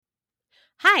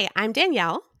Hi, I'm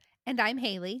Danielle, And I'm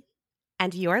Haley.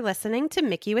 and you're listening to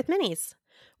Mickey with Minis.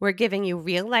 We're giving you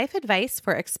real-life advice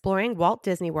for exploring Walt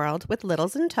Disney World with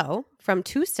littles in tow from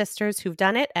two sisters who've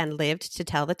done it and lived to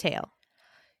tell the tale.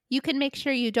 You can make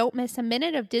sure you don't miss a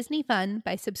minute of Disney fun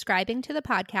by subscribing to the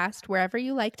podcast wherever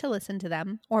you like to listen to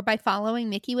them, or by following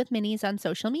Mickey with Minis on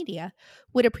social media.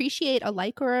 Would appreciate a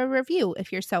like or a review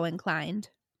if you're so inclined.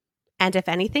 And if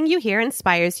anything you hear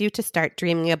inspires you to start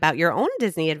dreaming about your own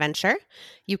Disney adventure,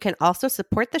 you can also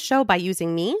support the show by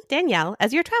using me, Danielle,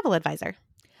 as your travel advisor.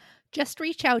 Just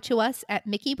reach out to us at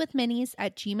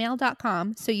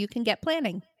mickeywithminis@gmail.com so you can get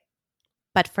planning.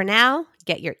 But for now,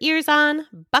 get your ears on,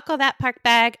 buckle that park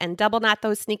bag, and double knot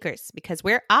those sneakers because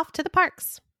we're off to the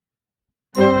parks.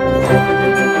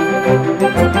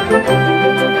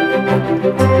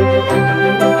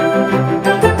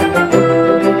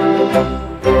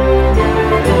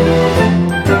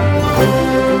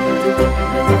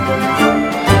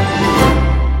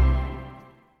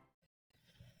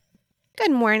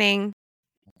 Good morning.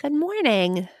 Good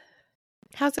morning.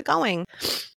 How's it going?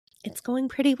 It's going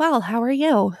pretty well. How are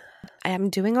you? I'm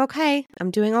doing okay.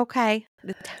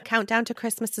 The countdown to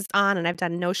Christmas is on, and I've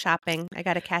done no shopping. I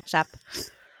got to catch up.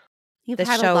 You've The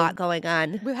had show- a lot going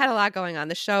on. We've had a lot going on.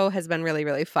 The show has been really,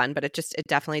 really fun, but it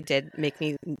definitely did make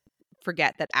me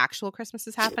forget that actual Christmas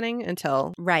is happening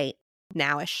until Right.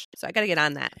 nowish. So I got to get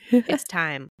on that. It's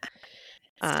time.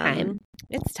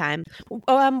 It's time.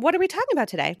 What are we talking about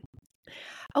today?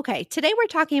 Okay, today we're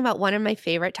talking about one of my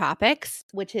favorite topics,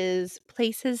 which is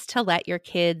places to let your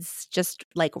kids just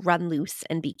like run loose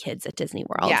and be kids at Disney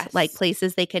World. Yes. Like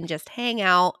places they can just hang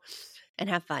out and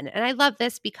have fun. And I love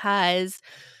this because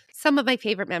some of my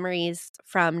favorite memories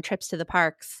from trips to the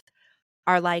parks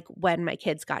are like when my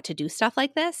kids got to do stuff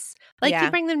like this. Like Yeah.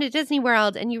 you bring them to Disney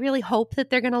World and you really hope that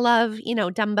they're going to love,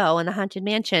 Dumbo and the Haunted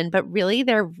Mansion, but really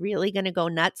they're really going to go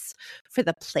nuts for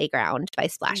the playground by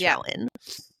Splash Yeah. Mountain.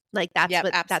 Like that's Yep,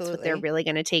 what they're absolutely. really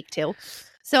going to take to.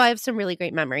 So I have some really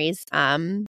great memories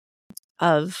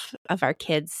of our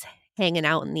kids hanging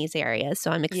out in these areas.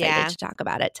 So I'm excited Yeah. to talk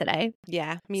about it today.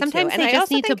 Yeah, me Sometimes too. they I just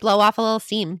also need to think- blow off a little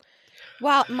steam.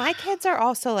 Well, my kids are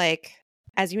also like,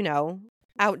 as you know,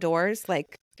 outdoors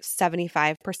like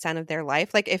 75% of their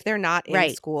life. Like if they're not in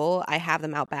Right. school, I have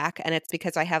them out back, and it's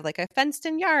because I have like a fenced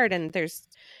in yard and it's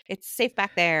safe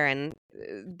back there, and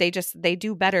they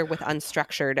do better with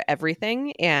unstructured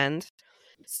everything. And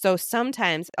so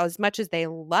sometimes, as much as they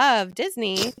love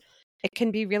Disney, it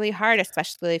can be really hard,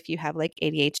 especially if you have like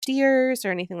ADHDers or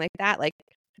anything like that. Like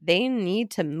they need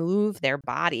to move their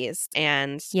bodies,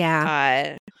 and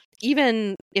Yeah.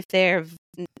 even if they've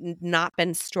not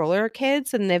been stroller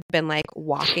kids and they've been like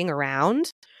walking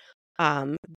around,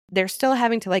 they're still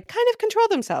having to like kind of control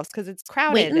themselves because it's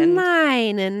crowded Wait in and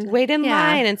line and wait in yeah.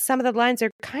 line, and some of the lines are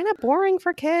kind of boring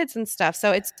for kids and stuff.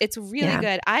 So it's really Yeah.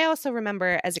 good. I also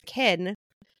remember as a kid,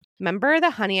 remember the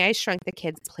Honey I Shrunk the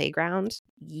Kids playground?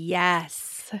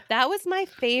 Yes. That was my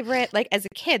favorite. Like as a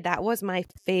kid, that was my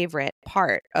favorite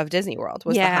part of Disney World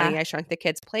was the Yeah. Honey I Shrunk the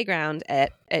Kids playground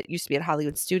at it used to be at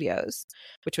Hollywood Studios,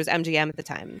 which was MGM at the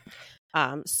time.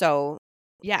 So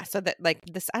yeah, so that like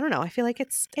this, I don't know. I feel like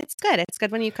it's good. It's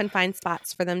good when you can find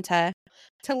spots for them to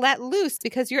let loose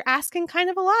because you're asking kind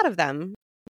of a lot of them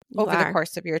You over are. the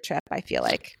course of your trip, I feel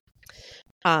like.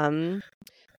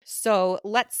 So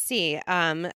let's see.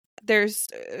 There's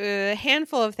a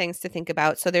handful of things to think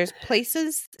about. So there's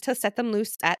places to set them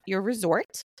loose at your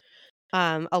resort.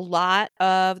 A lot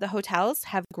of the hotels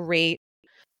have great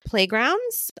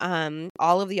playgrounds.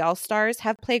 All of the All-Stars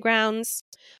have playgrounds.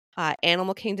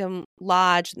 Animal Kingdom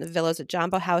Lodge and the Villas at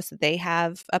Jambo House, they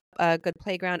have a good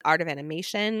playground. Art of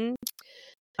Animation,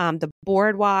 the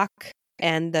Boardwalk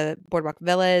and the Boardwalk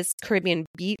Villas, Caribbean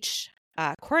Beach.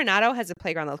 Coronado has a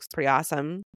playground that looks pretty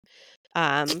awesome.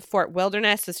 Fort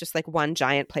Wilderness is just like one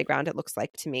giant playground, it looks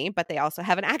like to me, but they also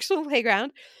have an actual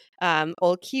playground.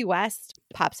 Old Key West,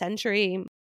 Pop Century,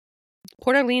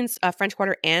 Port Orleans, French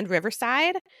Quarter, and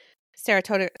Riverside,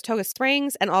 Saratoga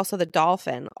Springs, and also the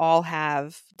Dolphin all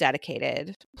have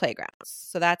dedicated playgrounds.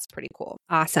 So that's pretty cool.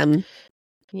 Awesome.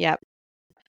 Yep.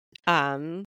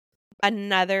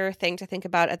 Another thing to think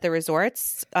about at the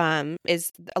resorts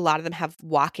is a lot of them have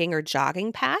walking or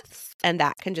jogging paths, and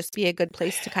that can just be a good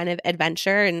place to kind of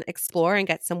adventure and explore and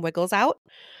get some wiggles out.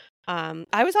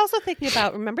 I was also thinking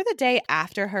about, remember the day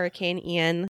after Hurricane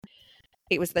Ian?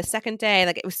 It was the second day,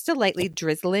 like it was still lightly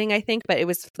drizzling, I think, but it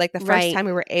was like the first Right. time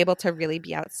we were able to really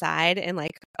be outside in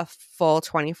like a full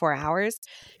 24 hours.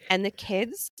 And the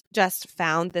kids just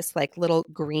found this like little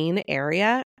green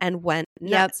area and went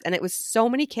nuts. And it was so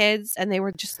many kids, and they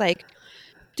were just like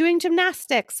doing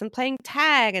gymnastics and playing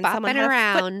tag, and someone Bopping had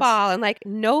around. a football, and like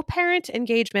no parent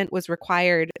engagement was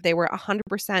required. They were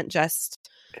 100% just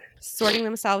sorting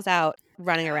themselves out,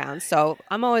 running around. So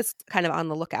I'm always kind of on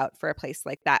the lookout for a place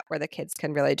like that where the kids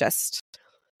can really just,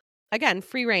 again,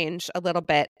 free range a little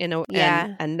bit,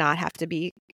 Yeah. and not have to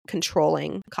be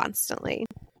controlling constantly.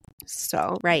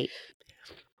 So Right.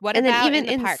 what And then about even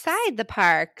in the parks? inside the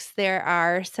parks, there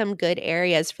are some good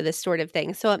areas for this sort of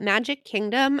thing. So at Magic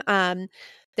Kingdom,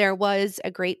 there was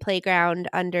a great playground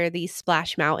under the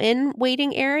Splash Mountain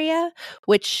waiting area,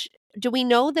 which do we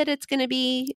know that it's going to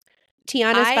be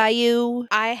Tiana's Bayou?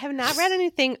 I have not read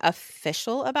anything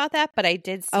official about that, but I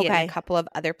did see it in Okay. a couple of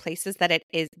other places that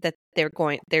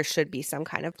there should be some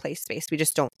kind of play space. We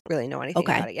just don't really know anything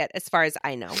Okay. about it yet, as far as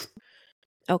I know.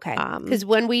 Okay. Because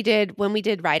when we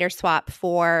did rider swap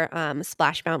for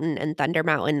Splash Mountain and Thunder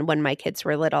Mountain when my kids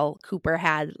were little, Cooper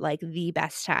had like the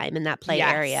best time in that play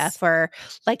area for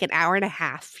like an hour and a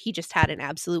half. He just had an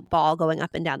absolute ball going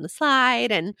up and down the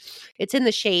slide, and it's in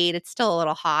the shade. It's still a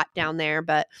little hot down there,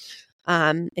 but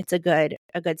it's a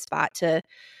good spot to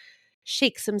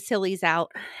shake some sillies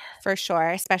out for sure,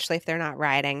 especially if they're not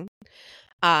riding.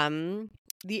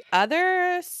 The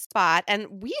other spot,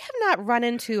 and we have not run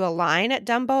into a line at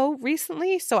Dumbo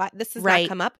recently, so this has not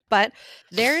come up, but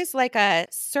there's like a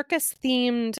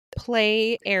circus-themed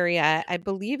play area. I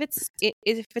believe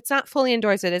if it's not fully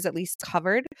indoors, it is at least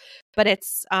covered, but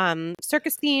it's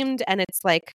circus-themed, and it's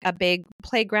like a big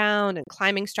playground and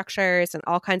climbing structures and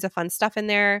all kinds of fun stuff in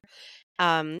there.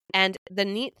 And the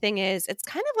neat thing is, it's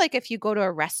kind of like if you go to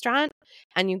a restaurant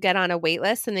and you get on a wait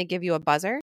list and they give you a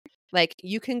buzzer. Like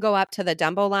you can go up to the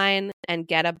Dumbo line and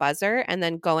get a buzzer and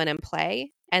then go in and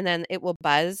play. And then it will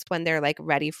buzz when they're like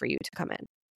ready for you to come in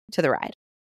to the ride.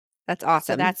 That's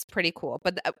awesome. So that's pretty cool,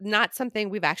 but not something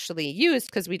we've actually used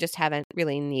because we just haven't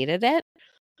really needed it.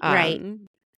 Right.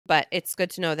 But it's good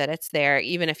to know that it's there,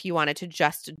 even if you wanted to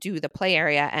just do the play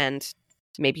area and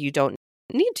maybe you don't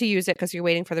need to use it because you're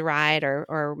waiting for the ride,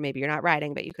 or maybe you're not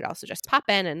riding, but you could also just pop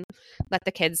in and let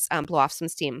the kids blow off some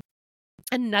steam.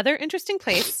 Another interesting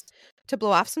place to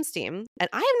blow off some steam, and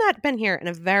I have not been here in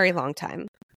a very long time,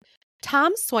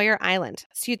 Tom Sawyer Island.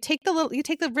 So you take the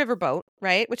riverboat,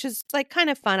 right, which is like kind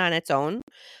of fun on its own,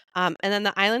 and then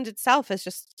the island itself is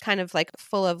just kind of like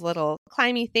full of little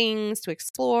climby things to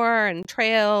explore and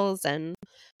trails and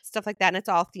stuff like that, and it's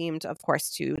all themed, of course,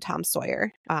 to Tom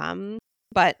Sawyer.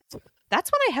 But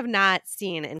that's one I have not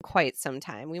seen in quite some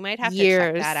time. We might have to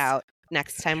check that out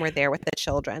next time we're there with the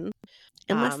children.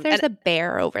 Unless there's a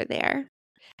bear over there.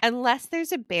 Unless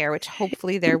there's a bear, which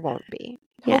hopefully there won't be.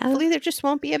 Yeah. Hopefully there just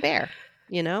won't be a bear,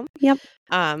 you know? Yep.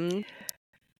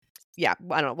 Yeah,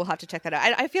 I don't know. We'll have to check that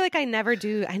out. I feel like I never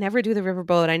do the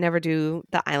riverboat. I never do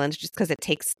the island just because it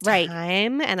takes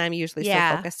time, and I'm usually so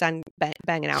focused on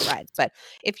banging out rides. But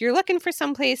if you're looking for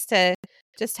some place to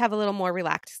just have a little more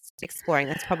relaxed exploring,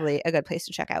 that's probably a good place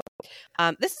to check out.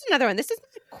 This is another one. This is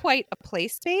not quite a play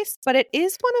space, but it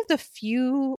is one of the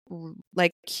few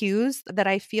like queues that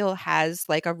I feel has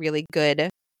like a really good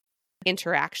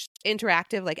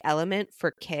interactive like element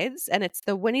for kids, and it's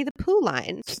the Winnie the Pooh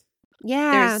line.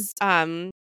 Yeah.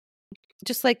 There's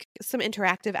just like some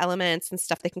interactive elements and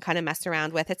stuff they can kind of mess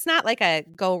around with. It's not like a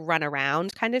go run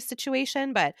around kind of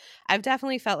situation, but I've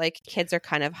definitely felt like kids are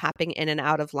kind of hopping in and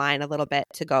out of line a little bit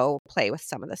to go play with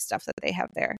some of the stuff that they have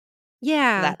there.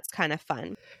 Yeah. So that's kind of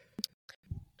fun.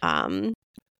 And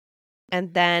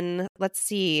then let's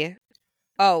see.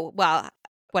 Oh, well,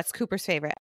 what's Cooper's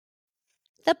favorite?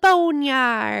 The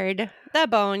Boneyard. The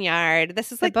Boneyard.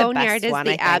 This is like the Boneyard best is one,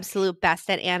 the absolute best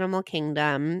at Animal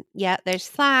Kingdom. Yeah, there's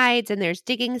slides and there's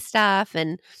digging stuff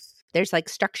and there's like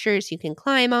structures you can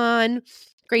climb on.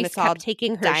 Grace kept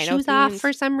taking her shoes off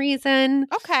for some reason.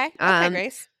 Okay,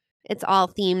 Grace. It's all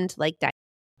themed like that.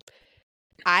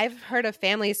 I've heard of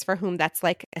families for whom that's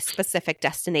like a specific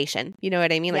destination. You know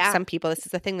what I mean? Like some people, this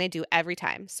is the thing they do every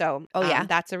time. So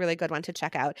that's a really good one to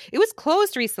check out. It was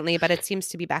closed recently, but it seems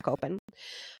to be back open.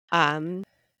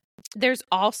 There's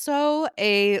also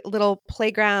a little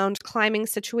playground climbing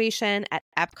situation at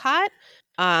Epcot.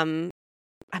 I'm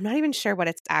not even sure what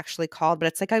it's actually called, but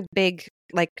it's like a big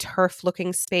like turf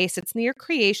looking space. It's near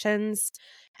Creations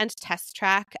and Test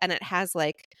Track, and it has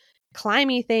like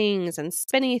climby things and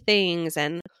spinny things,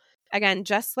 and again,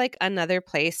 just like another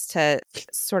place to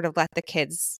sort of let the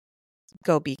kids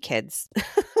go be kids.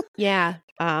 Yeah.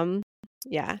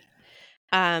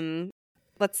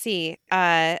 Let's see.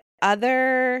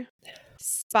 Other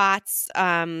spots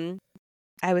I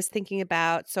was thinking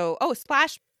about. So,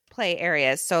 splash play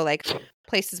areas. So like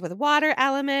places with water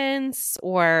elements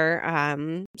or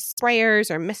sprayers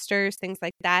or misters, things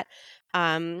like that.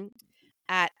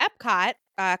 at Epcot,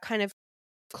 kind of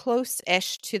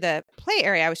close-ish to the play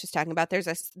area I was just talking about, there's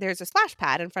a splash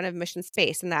pad in front of Mission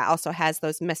Space, and that also has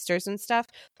those misters and stuff.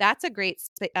 That's a great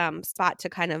spot to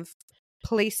kind of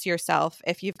place yourself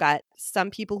if you've got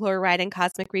some people who are riding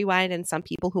Cosmic Rewind and some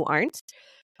people who aren't.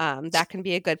 That can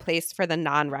be a good place for the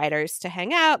non-riders to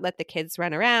hang out, let the kids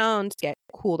run around, get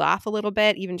cooled off a little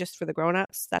bit, even just for the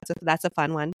grown-ups. That's a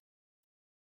fun one.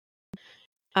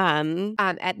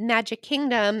 At Magic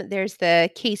Kingdom, there's the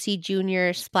Casey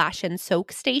Jr. Splash and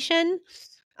Soak Station,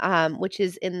 which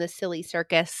is in the Silly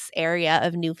Circus area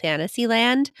of New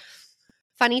Fantasyland.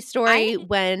 Funny story,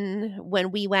 when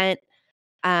we went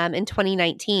in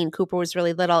 2019, Cooper was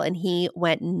really little and he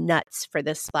went nuts for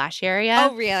this splash area.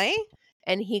 Oh, really?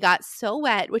 And he got so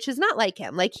wet, which is not like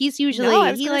him. Like he's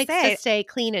usually, he likes to stay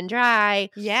clean and dry.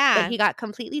 Yeah. But he got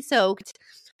completely soaked.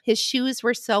 His shoes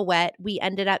were so wet, we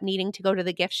ended up needing to go to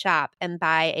the gift shop and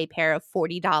buy a pair of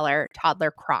 $40 toddler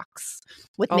Crocs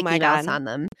with Mickey Mouse on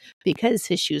them because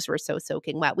his shoes were so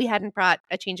soaking wet. We hadn't brought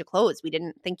a change of clothes. We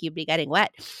didn't think you'd be getting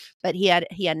wet, but he had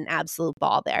an absolute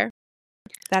ball there.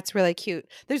 That's really cute.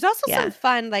 There's also some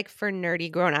fun, like for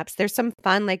nerdy grown-ups, there's some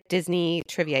fun like Disney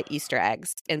trivia Easter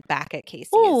eggs back at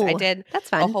Casey's. Ooh, I did that's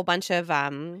fun. A whole bunch of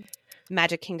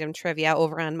Magic Kingdom trivia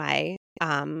over on my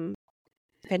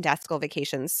Fantastical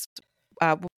Vacations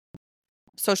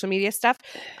social media stuff.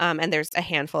 And there's a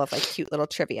handful of like cute little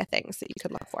trivia things that you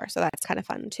could look for. So that's kind of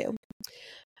fun too.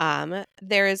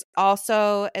 There is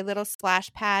also a little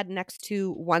splash pad next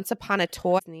to Once Upon a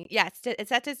Toy. Yeah,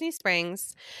 it's at Disney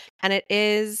Springs, and it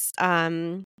is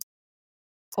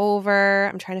over.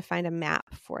 I'm trying to find a map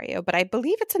for you, but I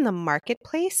believe it's in the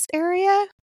marketplace area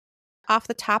off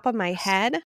the top of my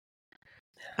head.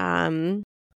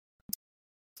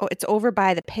 It's over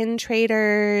by the Pin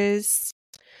Traders.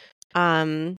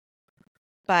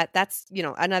 But that's,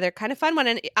 another kind of fun one.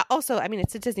 And also, I mean,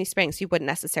 it's at Disney Springs. You wouldn't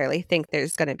necessarily think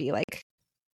there's going to be like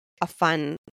a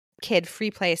fun kid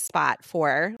free play spot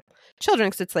for children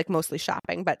because it's like mostly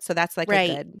shopping. But so that's like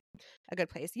a good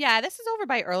place. Yeah, this is over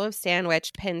by Earl of Sandwich,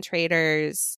 Pin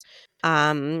Traders.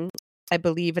 I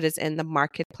believe it is in the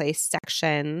marketplace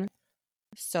section.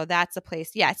 So that's a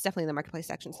place. Yeah, it's definitely in the marketplace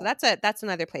section. So that's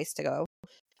another place to go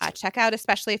check out,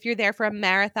 especially if you're there for a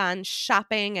marathon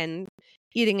shopping and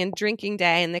eating and drinking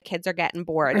day and the kids are getting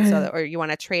bored, or you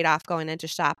want to trade off going into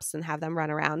shops and have them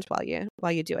run around while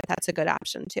you do it. That's a good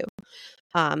option too.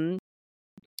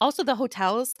 Also, the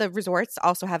hotels, the resorts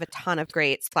also have a ton of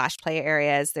great splash play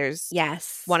areas. There's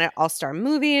one at All Star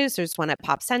Movies. There's one at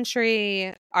Pop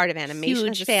Century. Art of Animation.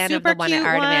 Huge fan of the one at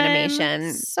Art of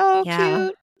Animation. So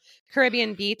cute.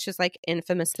 Caribbean Beach is like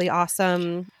infamously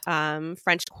awesome.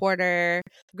 French Quarter.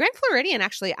 Grand Floridian,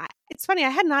 actually, it's funny. I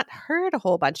had not heard a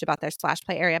whole bunch about their splash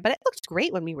play area, but it looked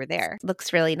great when we were there.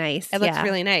 Looks really nice. It looks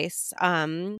really nice.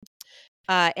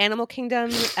 Animal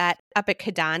Kingdom up at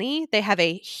Kidani, they have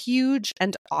a huge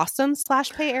and awesome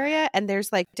splash play area, and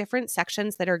there's like different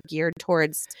sections that are geared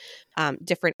towards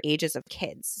different ages of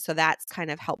kids. So that's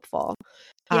kind of helpful.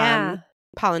 Yeah.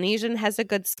 Polynesian has a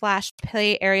good splash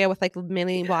play area with like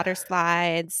mini water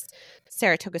slides.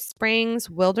 Saratoga Springs,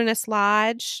 Wilderness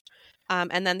Lodge.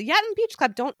 And then the Yacht and Beach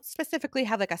Club don't specifically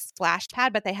have like a splash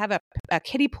pad, but they have a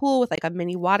kiddie pool with like a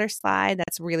mini water slide.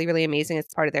 That's really, really amazing.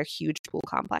 It's part of their huge pool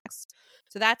complex.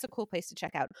 So that's a cool place to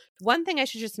check out. One thing I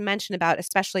should just mention about,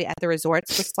 especially at the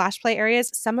resorts with splash play areas,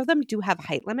 some of them do have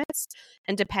height limits.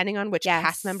 And depending on which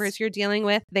cast members you're dealing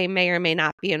with, they may or may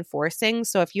not be enforcing.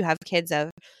 So if you have kids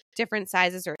of different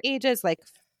sizes or ages,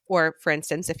 or for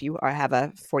instance, if you have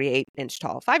a 48-inch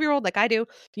tall 5-year-old like I do,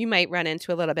 you might run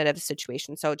into a little bit of a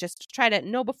situation. So just try to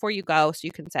know before you go so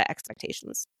you can set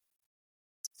expectations.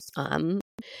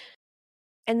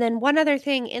 And then one other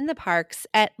thing in the parks,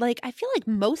 I feel like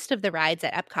most of the rides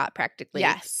at Epcot practically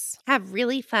have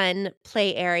really fun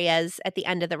play areas at the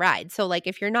end of the ride. So like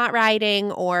if you're not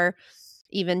riding, or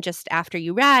even just after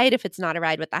you ride, if it's not a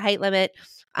ride with the height limit,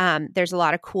 there's a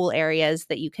lot of cool areas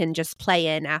that you can just play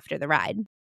in after the ride.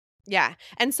 Yeah.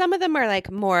 And some of them are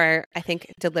like more, I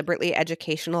think, deliberately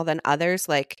educational than others.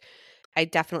 Like I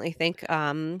definitely think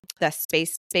the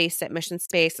space at Mission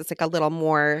Space is like a little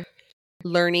more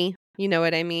learny. You know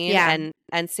what I mean? Yeah.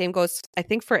 And same goes, I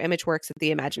think, for ImageWorks at the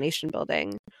Imagination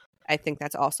Building. I think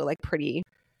that's also like pretty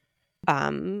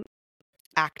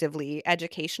actively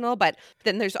educational. But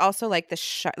then there's also like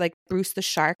like Bruce the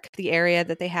Shark, the area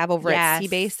that they have over at Sea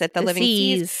Base at the Living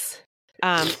Seas.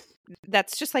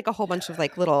 That's just like a whole bunch of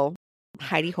like little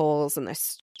hidey holes and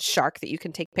this shark that you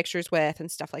can take pictures with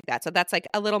and stuff like that. So that's like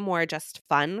a little more just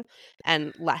fun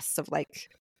and less of like,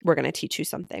 we're going to teach you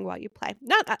something while you play.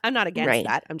 I'm not against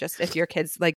that. I'm just, if your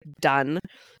kid's like done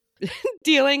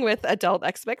dealing with adult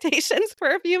expectations for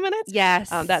a few minutes. Yes.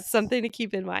 That's something to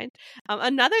keep in mind.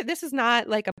 This is not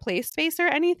like a play space or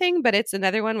anything, but it's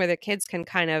another one where the kids can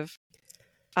kind of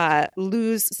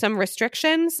lose some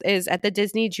restrictions, is at the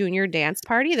Disney Junior Dance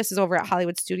Party. This is over at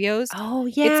Hollywood Studios. Oh,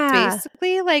 yeah. It's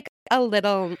basically like a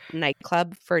little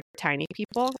nightclub for tiny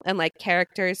people, and like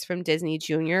characters from Disney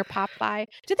Junior pop by.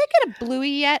 Did they get a Bluey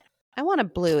yet? I want a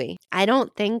Bluey. I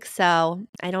don't think so.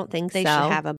 They They should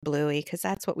have a Bluey because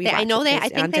that's what we watch. I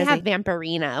think they have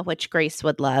Vampirina, which Grace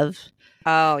would love.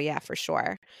 Oh, yeah, for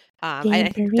sure. I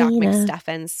think Doc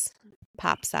McStuffins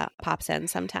pops in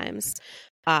sometimes.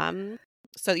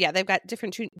 So yeah, they've got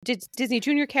different Disney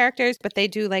Junior characters, but they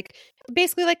do like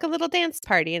basically like a little dance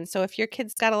party. And so if your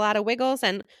kid's got a lot of wiggles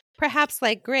and perhaps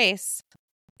like Grace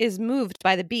is moved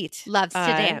by the beat, loves to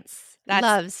dance,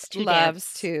 loves to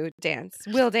dance,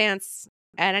 will dance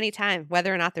at any time,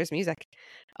 whether or not there's music.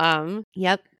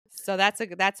 Yep. So that's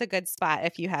a good spot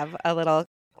if you have a little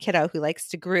kiddo who likes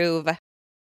to groove,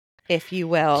 if you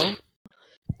will.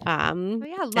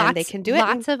 They can do it.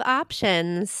 Lots of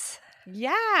options.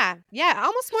 Yeah,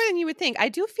 almost more than you would think. I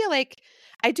do feel like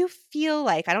I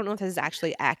don't know if this is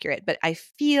actually accurate, but I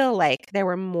feel like there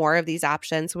were more of these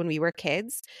options when we were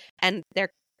kids, and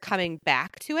they're coming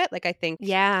back to it. Like I think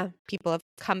people have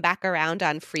come back around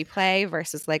on free play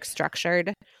versus like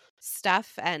structured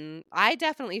stuff. And I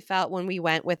definitely felt when we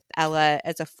went with Ella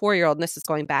as a 4-year-old, and this is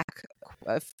going back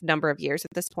a number of years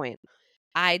at this point,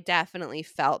 I definitely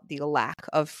felt the lack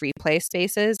of free play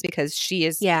spaces because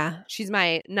she's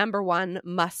my number one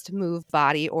must move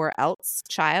body or else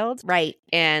child. Right.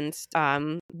 And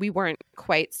we weren't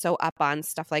quite so up on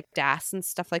stuff like DAS and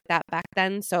stuff like that back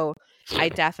then. So I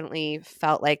definitely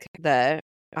felt like the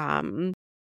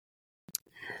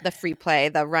free play,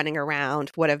 the running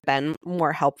around would have been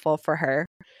more helpful for her.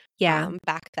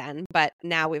 Back then. But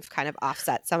now we've kind of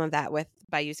offset some of that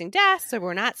by using DAS, so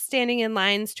we're not standing in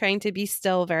lines trying to be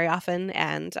still very often.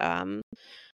 And I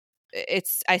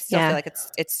still feel like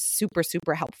it's super,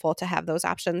 super helpful to have those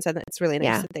options, and it's really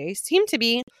nice that they seem to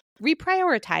be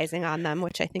reprioritizing on them,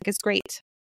 which I think is great.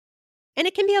 And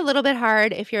it can be a little bit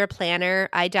hard if you're a planner.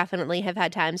 I definitely have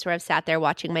had times where I've sat there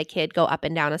watching my kid go up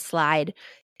and down a slide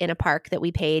in a park that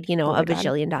we paid, a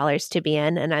bajillion dollars to be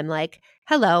in. And I'm like,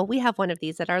 hello, we have one of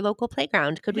these at our local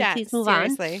playground. Could we please move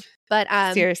on? But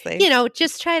seriously,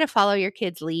 just try to follow your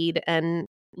kid's lead and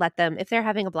let them, if they're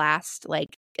having a blast,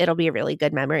 like it'll be a really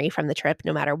good memory from the trip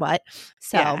no matter what.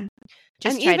 So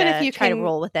just try to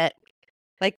roll with it.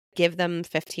 Like give them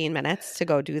 15 minutes to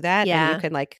go do that. Yeah. And you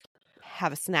can like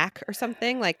have a snack or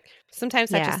something. Like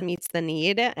sometimes that just meets the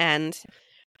need, and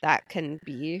that can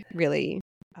be really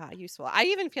useful. I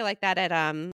even feel like that at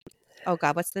oh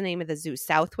God, what's the name of the zoo?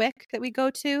 Southwick that we go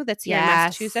to. That's here in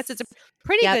Massachusetts. It's a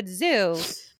pretty good zoo,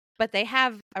 but they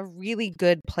have a really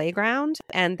good playground,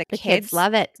 and the kids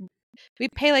love it. We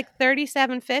pay like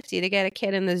 $37.50 to get a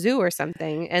kid in the zoo or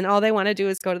something, and all they want to do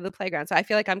is go to the playground. So I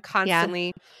feel like I'm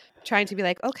constantly trying to be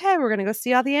like, okay, we're gonna go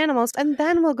see all the animals, and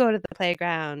then we'll go to the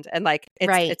playground. And like,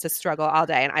 it's a struggle all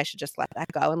day, and I should just let that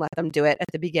go and let them do it at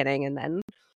the beginning, and then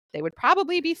they would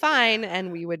probably be fine,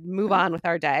 and we would move on with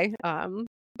our day.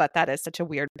 But that is such a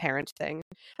weird parent thing.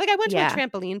 Like I went to a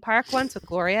trampoline park once with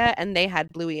Gloria, and they had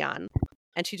Bluey on,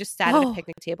 and she just sat at a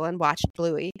picnic table and watched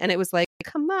Bluey, and it was like,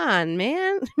 come on,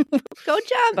 man, go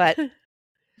jump. But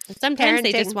sometimes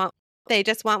they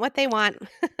just want what they want.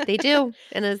 They do,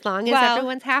 and as long as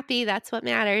everyone's happy, that's what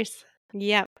matters.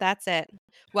 Yep, that's it.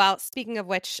 Well, speaking of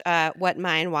which, what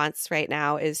mine wants right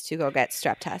now is to go get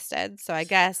strep tested. So I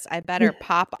guess I better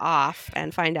pop off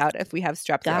and find out if we have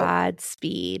strep throat.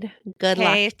 Godspeed. Good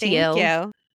luck to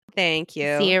you. Thank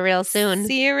you. See you real soon.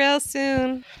 See you real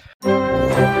soon.